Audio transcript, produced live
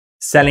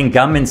Selling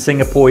gum in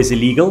Singapore is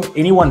illegal.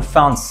 Anyone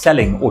found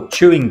selling or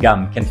chewing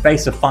gum can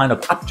face a fine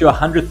of up to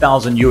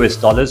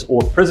 $100,000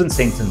 or a prison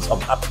sentence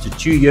of up to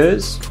 2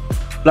 years.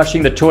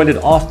 Flushing the toilet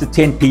after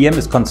 10 p.m.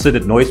 is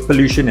considered noise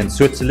pollution in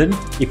Switzerland.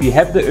 If you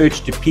have the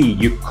urge to pee,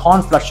 you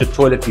can't flush the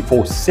toilet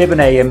before 7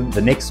 a.m.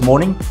 the next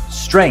morning.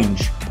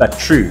 Strange, but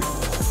true.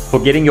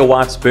 Forgetting your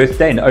wife's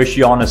birthday in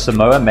Oceania,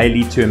 Samoa may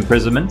lead to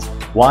imprisonment.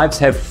 Wives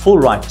have full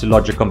right to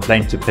lodge a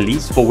complaint to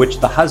police, for which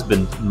the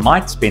husband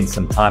might spend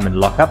some time in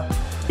lockup.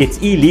 It's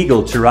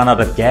illegal to run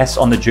out of gas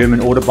on the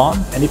German Autobahn,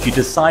 and if you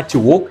decide to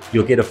walk,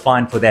 you'll get a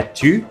fine for that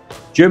too.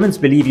 Germans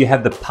believe you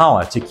have the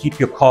power to keep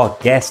your car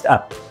gassed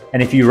up,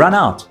 and if you run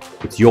out,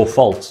 it's your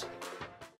fault.